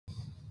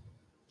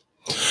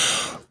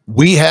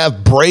We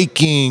have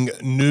breaking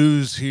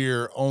news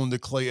here on the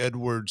Clay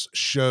Edwards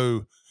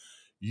Show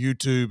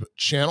YouTube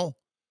channel.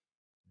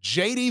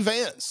 J.D.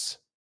 Vance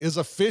is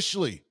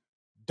officially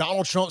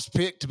Donald Trump's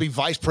pick to be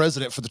vice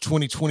president for the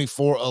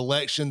 2024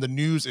 election. The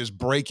news is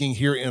breaking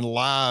here in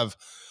live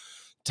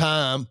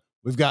time.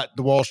 We've got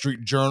the Wall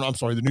Street Journal,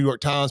 the New York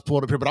Times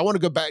pulled up here, but I want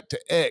to go back to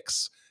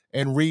X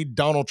and read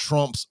Donald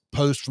Trump's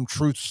post from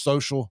Truth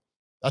Social.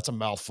 That's a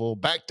mouthful.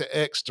 Back to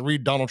X to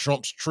read Donald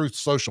Trump's Truth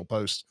Social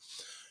post.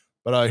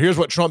 But here's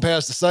what Trump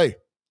has to say.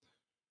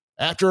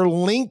 After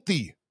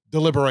lengthy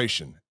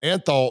deliberation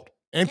and thought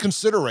and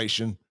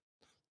consideration,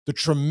 the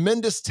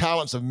tremendous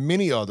talents of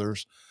many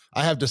others,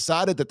 I have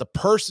decided that the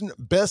person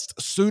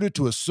best suited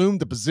to assume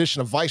the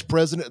position of Vice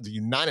President of the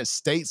United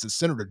States is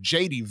Senator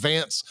J.D.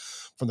 Vance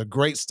from the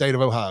great state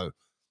of Ohio.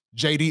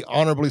 J.D.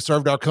 honorably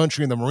served our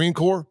country in the Marine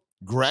Corps,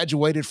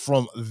 graduated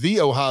from The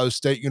Ohio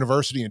State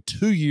University in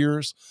 2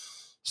 years,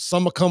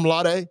 summa cum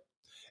laude,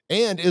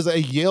 and is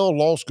a Yale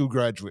Law School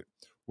graduate,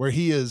 where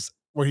he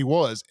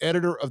was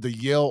editor of the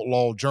Yale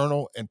Law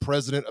Journal and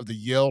president of the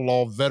Yale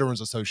Law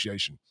Veterans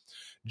Association.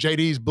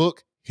 JD's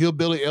book,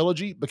 Hillbilly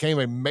Elegy, became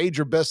a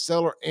major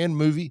bestseller and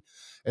movie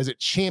as it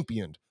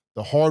championed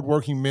the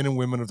hardworking men and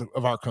women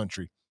of our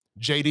country.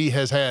 JD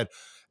has had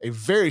a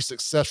very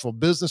successful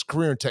business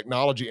career in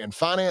technology and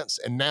finance,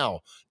 and now,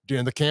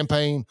 during the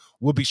campaign,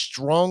 will be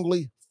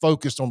strongly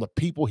focused on the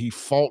people he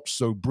fought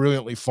so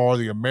brilliantly for,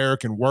 the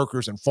American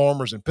workers and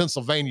farmers in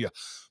Pennsylvania,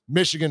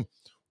 Michigan,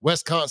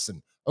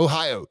 Wisconsin,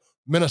 Ohio,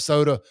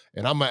 Minnesota,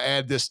 and I'm going to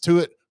add this to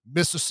it,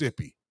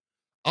 Mississippi.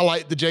 I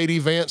like the J.D.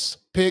 Vance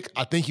pick.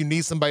 I think you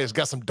need somebody that's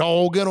got some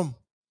dog in them.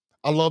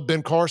 I love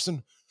Ben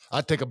Carson.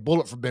 I'd take a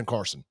bullet for Ben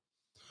Carson.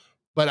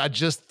 But I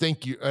just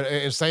think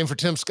and same for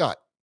Tim Scott.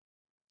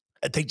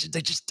 I think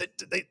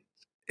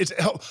it's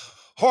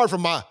hard for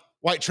my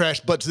white trash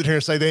butt to sit here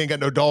and say they ain't got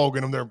no dog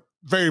in them. They're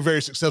very,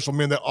 very successful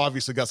men that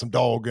obviously got some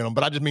dog in them.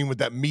 But I just mean with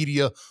that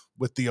media,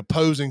 with the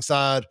opposing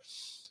side,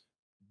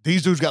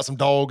 these dudes got some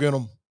dog in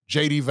them.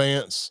 J.D.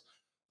 Vance.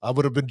 I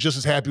would have been just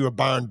as happy with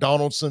Byron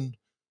Donaldson,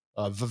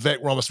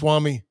 Vivek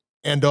Ramaswamy,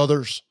 and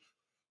others.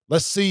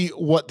 Let's see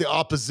what the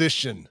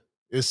opposition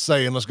is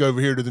saying. Let's go over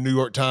here to the New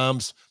York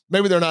Times.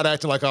 Maybe they're not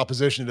acting like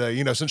opposition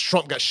today, since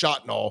Trump got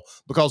shot and all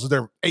because of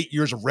their 8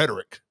 years of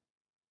rhetoric. It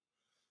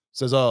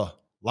says,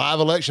 live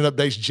election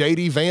updates.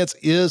 J.D. Vance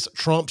is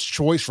Trump's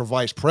choice for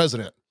vice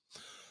president.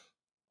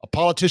 A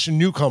political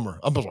newcomer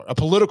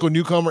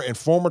and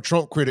former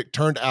Trump critic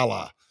turned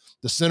ally.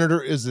 The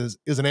senator is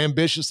an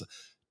ambitious,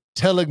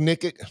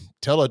 telegenic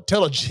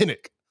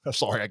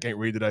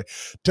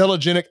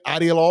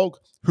ideologue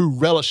who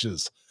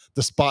relishes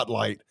the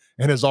spotlight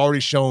and has already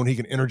shown he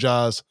can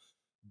energize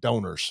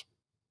donors.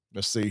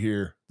 Let's see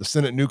here. The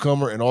Senate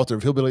newcomer and author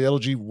of Hillbilly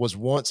Elegy was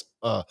once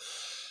a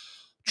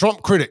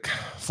Trump critic.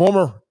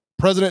 Former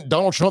President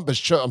Donald Trump has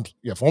chosen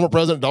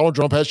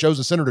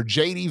Senator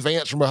J.D.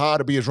 Vance from Ohio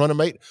to be his running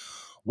mate,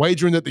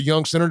 wagering that the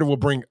young senator will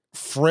bring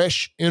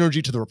fresh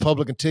energy to the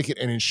Republican ticket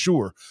and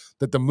ensure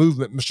that the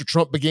movement Mr.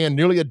 Trump began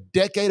nearly a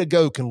decade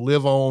ago can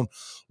live on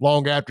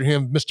long after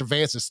him. Mr.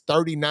 Vance is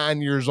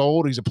 39 years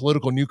old. He's a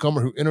political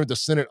newcomer who entered the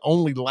Senate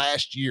only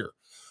last year,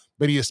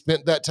 but he has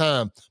spent that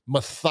time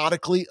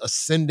methodically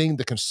ascending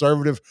the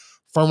conservative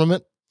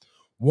firmament.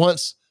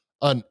 Once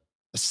an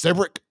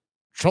acerbic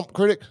Trump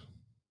critic,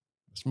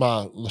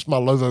 that's my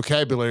low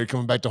vocabulary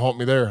coming back to haunt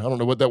me there. I don't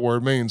know what that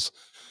word means.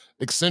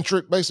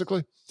 Eccentric,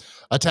 basically.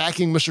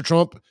 Attacking Mr.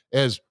 Trump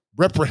as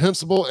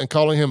reprehensible and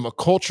calling him a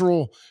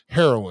cultural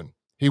heroin.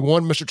 He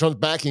won Mr. Trump's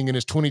backing in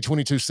his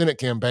 2022 Senate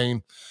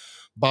campaign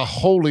by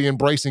wholly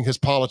embracing his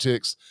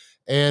politics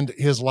and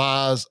his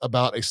lies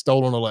about a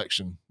stolen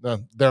election.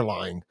 They're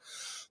lying.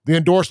 The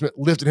endorsement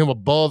lifted him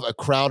above a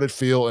crowded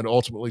field and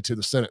ultimately to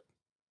the Senate.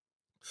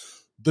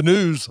 The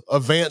news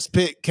of Vance's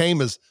pick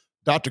came as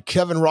Dr.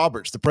 Kevin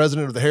Roberts, the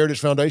president of the Heritage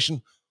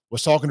Foundation,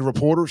 was talking to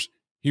reporters.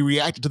 He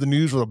reacted to the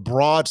news with a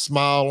broad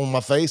smile on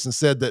my face and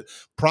said that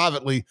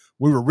privately,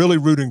 we were really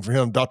rooting for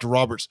him. Dr.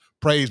 Roberts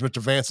praised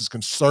Mr. Vance's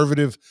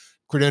conservative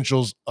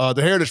credentials.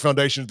 The Heritage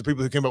Foundation is the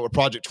people who came up with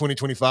Project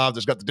 2025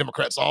 that's got the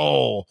Democrats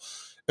all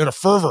in a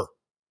fervor.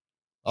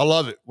 I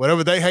love it.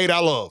 Whatever they hate, I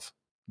love.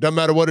 Doesn't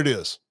matter what it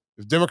is.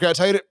 If Democrats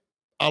hate it,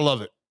 I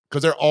love it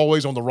because they're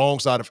always on the wrong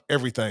side of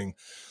everything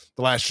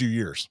the last few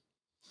years.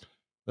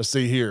 Let's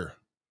see here.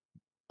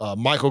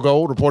 Michael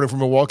Gold, reporting from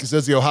Milwaukee,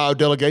 says the Ohio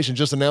delegation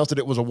just announced that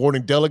it was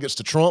awarding delegates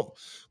to Trump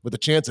with a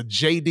chance of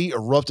J.D.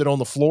 erupted on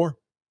the floor.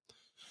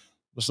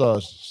 Let's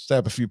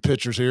snap a few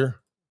pictures here.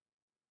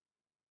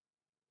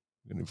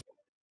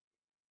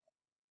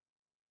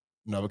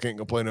 No, we can't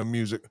go play no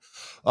music.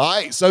 All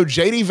right, so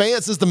J.D.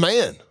 Vance is the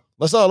man.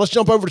 Let's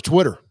jump over to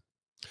Twitter,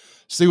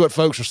 see what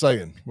folks are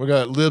saying. We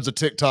got Libs of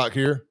TikTok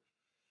here.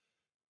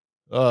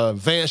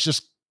 Vance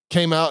just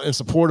came out in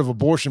support of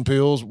abortion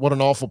pills. What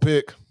an awful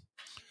pick.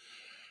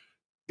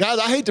 Guys,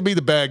 I hate to be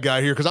the bad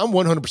guy here because I'm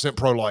 100%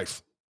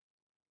 pro-life.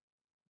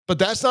 But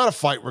that's not a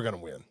fight we're going to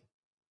win.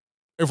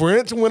 If we're in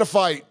it to win a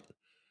fight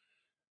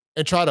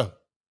and try to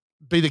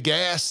be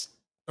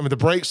the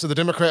brakes to the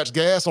Democrats'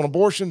 gas on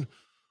abortion,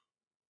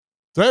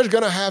 There's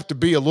going to have to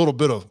be a little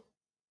bit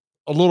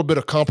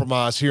of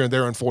compromise here and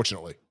there,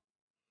 unfortunately,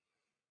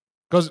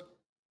 because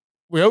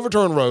we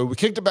overturned Roe, we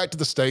kicked it back to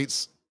the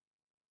states.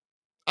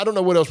 I don't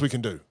know what else we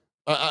can do.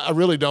 I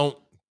really don't.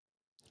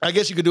 I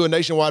guess you could do a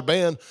nationwide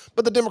ban,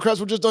 but the Democrats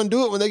will just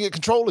undo it when they get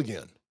control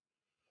again.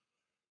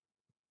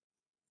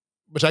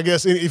 Which I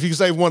guess if you can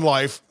save one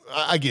life,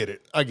 I get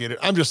it. I get it.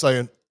 I'm just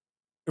saying,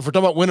 if we're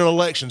talking about winning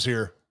elections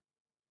here,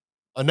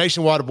 a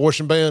nationwide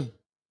abortion ban,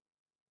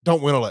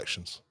 don't win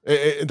elections.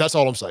 That's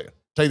all I'm saying.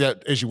 Take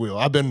that as you will.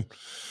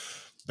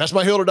 That's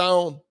my hill to die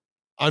on.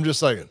 I'm just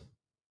saying.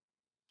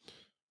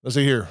 Let's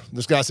see here.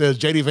 This guy says,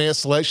 J.D. Vance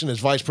selection as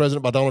vice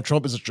president by Donald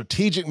Trump is a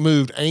strategic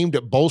move aimed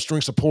at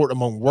bolstering support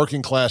among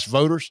working class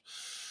voters.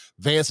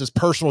 Vance's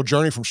personal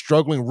journey from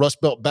struggling Rust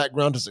Belt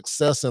background to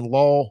success in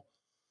law,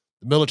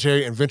 the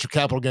military, and venture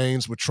capital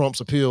gains with Trump's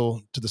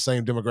appeal to the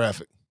same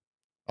demographic.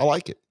 I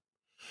like it.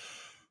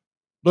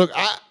 Look,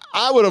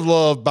 I would have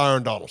loved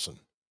Byron Donaldson.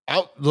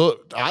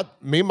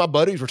 Me and my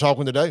buddies were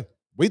talking today.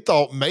 We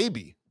thought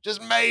maybe,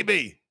 just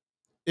maybe,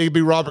 it could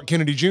be Robert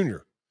Kennedy Jr.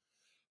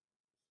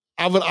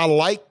 I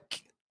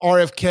like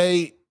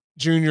RFK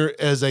Jr.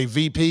 as a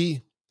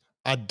VP.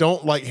 I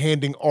don't like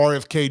handing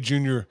RFK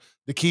Jr.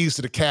 the keys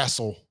to the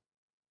castle.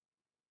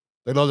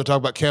 They love to talk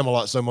about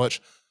Camelot so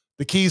much.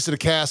 The keys to the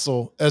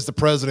castle as the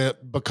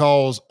president,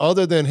 because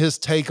other than his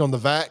take on the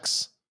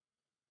vax,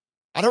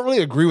 I don't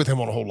really agree with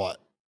him on a whole lot,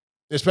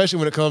 especially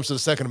when it comes to the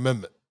Second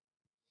Amendment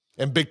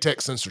and big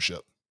tech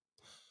censorship.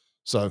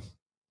 So,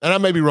 and I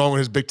may be wrong with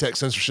his big tech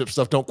censorship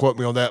stuff. Don't quote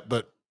me on that,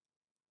 but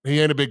he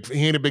ain't a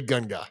big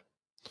gun guy.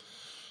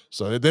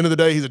 So at the end of the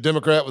day, he's a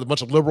Democrat with a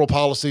bunch of liberal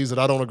policies that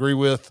I don't agree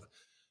with.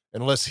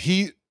 Unless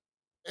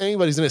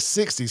anybody's in his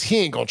 60s, he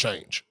ain't going to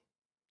change.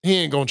 He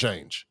ain't going to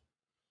change.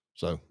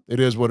 So it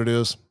is what it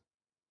is.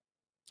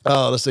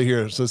 Let's see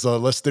here. It says,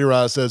 Let's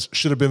Theorize says,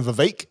 should have been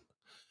Vivek.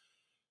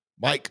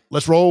 Mike,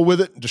 let's roll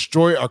with it.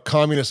 Destroy our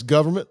communist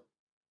government.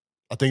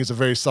 I think it's a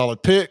very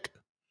solid pick.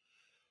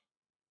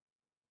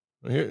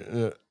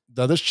 Here,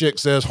 now this chick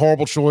says,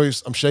 horrible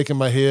choice. I'm shaking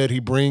my head. He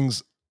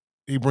brings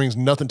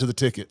nothing to the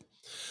ticket.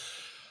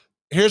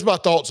 Here's my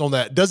thoughts on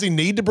that. Does he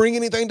need to bring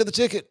anything to the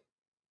ticket?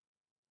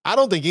 I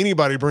don't think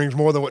anybody brings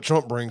more than what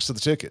Trump brings to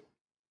the ticket.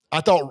 I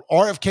thought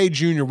RFK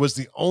Jr. was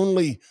the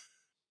only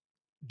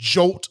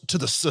jolt to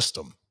the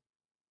system.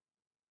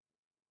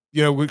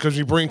 You know, because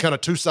you bring kind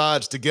of two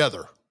sides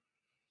together.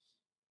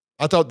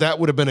 I thought that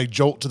would have been a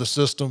jolt to the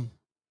system.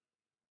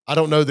 I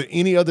don't know that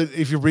any other,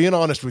 if you're being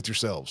honest with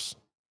yourselves.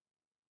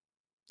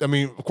 I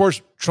mean, of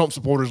course, Trump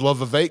supporters love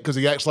Vivek because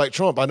he acts like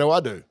Trump. I know I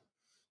do.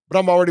 But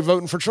I'm already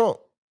voting for Trump.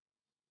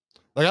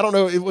 Like, I don't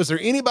know, was there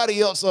anybody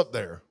else up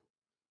there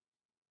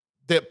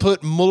that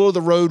put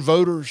middle-of-the-road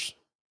voters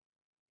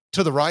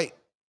to the right?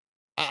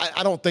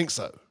 I don't think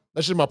so.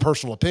 That's just my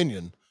personal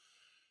opinion.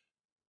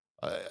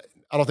 I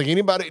don't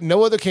think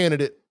no other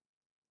candidate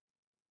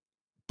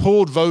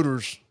pulled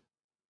voters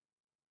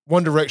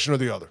one direction or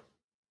the other.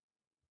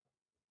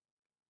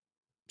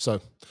 So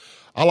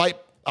I like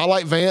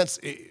Vance.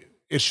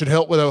 It should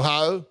help with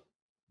Ohio.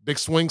 Big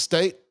swing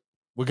state.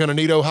 We're going to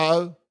need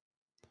Ohio.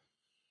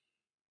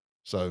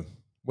 So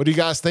what do you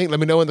guys think? Let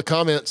me know in the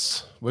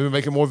comments. We'll be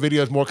making more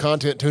videos, more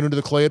content. Tune into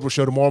the Clay Edwards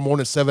Show tomorrow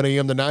morning, 7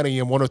 a.m. to 9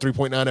 a.m.,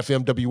 103.9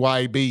 FM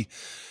WYAB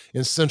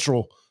in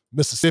Central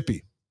Mississippi.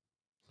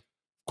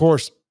 Of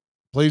course,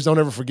 please don't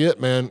ever forget,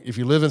 man, if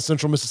you live in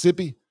Central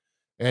Mississippi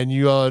and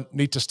you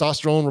need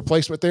testosterone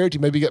replacement therapy,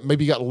 maybe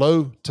you got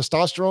low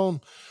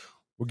testosterone,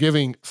 we're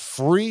giving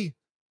free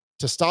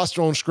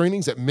testosterone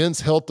screenings at Men's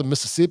Health of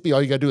Mississippi.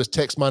 All you got to do is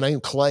text my name,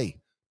 Clay,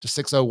 to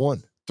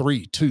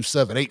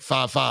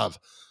 601-327-8550.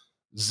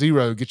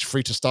 Get your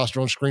free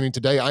testosterone screening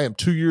today. I am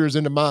 2 years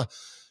into my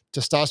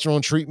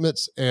testosterone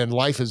treatments, and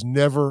life has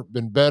never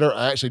been better.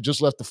 I actually just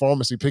left the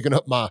pharmacy picking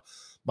up my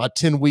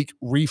 10-week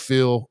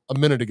refill a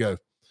minute ago.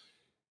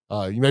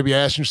 You may be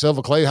asking yourself,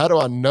 well, Clay, how do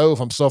I know if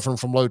I'm suffering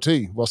from low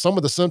T? Well, some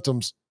of the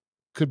symptoms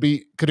could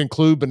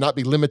include but not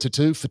be limited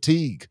to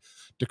fatigue,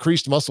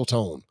 decreased muscle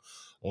tone,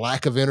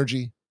 lack of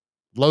energy,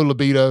 low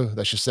libido,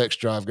 that's your sex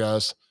drive,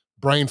 guys,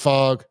 brain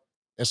fog,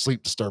 and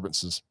sleep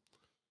disturbances.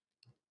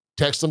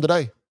 Text them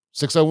today,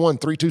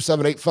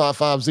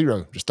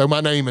 601-327-8550. Just throw my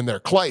name in there,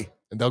 Clay,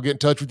 and they'll get in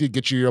touch with you,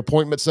 get you your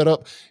appointment set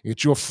up,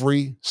 get you a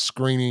free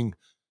screening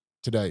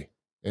today,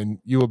 and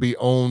you will be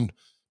on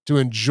to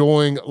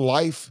enjoying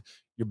life.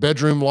 Your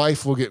bedroom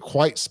life will get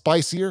quite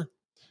spicier,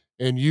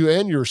 and you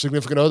and your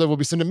significant other will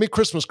be sending me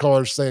Christmas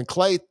cards saying,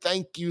 Clay,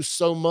 thank you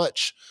so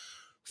much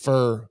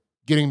for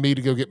getting me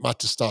to go get my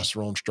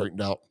testosterone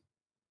straightened out.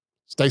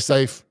 Stay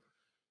safe,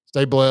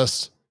 stay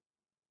blessed,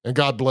 and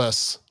God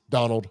bless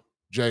Donald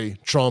J.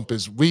 Trump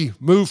as we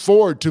move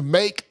forward to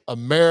make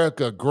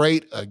America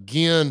great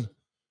again.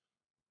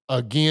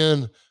 I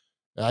didn't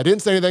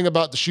say anything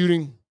about the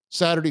shooting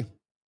Saturday.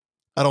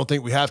 I don't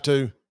think we have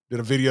to. Did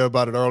a video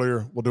about it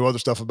earlier. We'll do other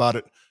stuff about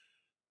it.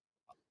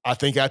 I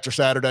think after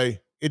Saturday,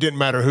 it didn't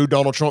matter who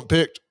Donald Trump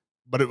picked,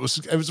 but it was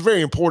a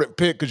very important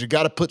pick because you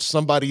got to put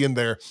somebody in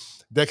there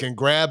that can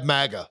grab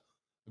MAGA,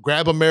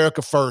 grab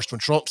America first when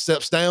Trump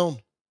steps down.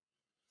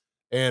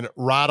 and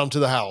ride them to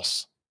the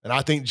house. And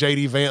I think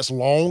J.D. Vance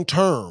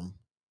long-term,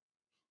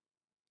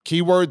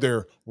 keyword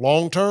there,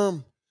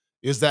 long-term,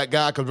 is that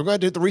guy, because we're going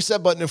to hit the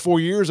reset button in 4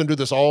 years and do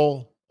this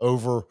all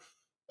over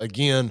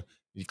again.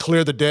 You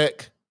clear the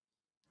deck.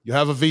 You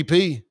have a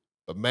VP.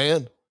 But,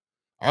 man,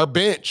 our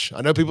bench,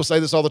 I know people say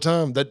this all the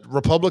time, that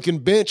Republican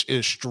bench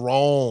is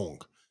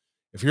strong.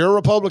 If you're a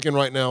Republican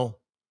right now,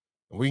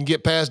 and we can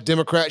get past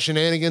Democrat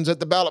shenanigans at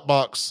the ballot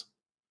box,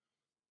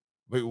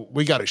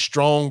 we got a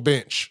strong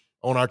bench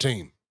on our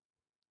team.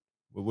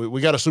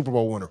 We got a Super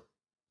Bowl winner.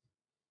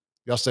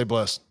 Y'all stay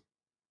blessed.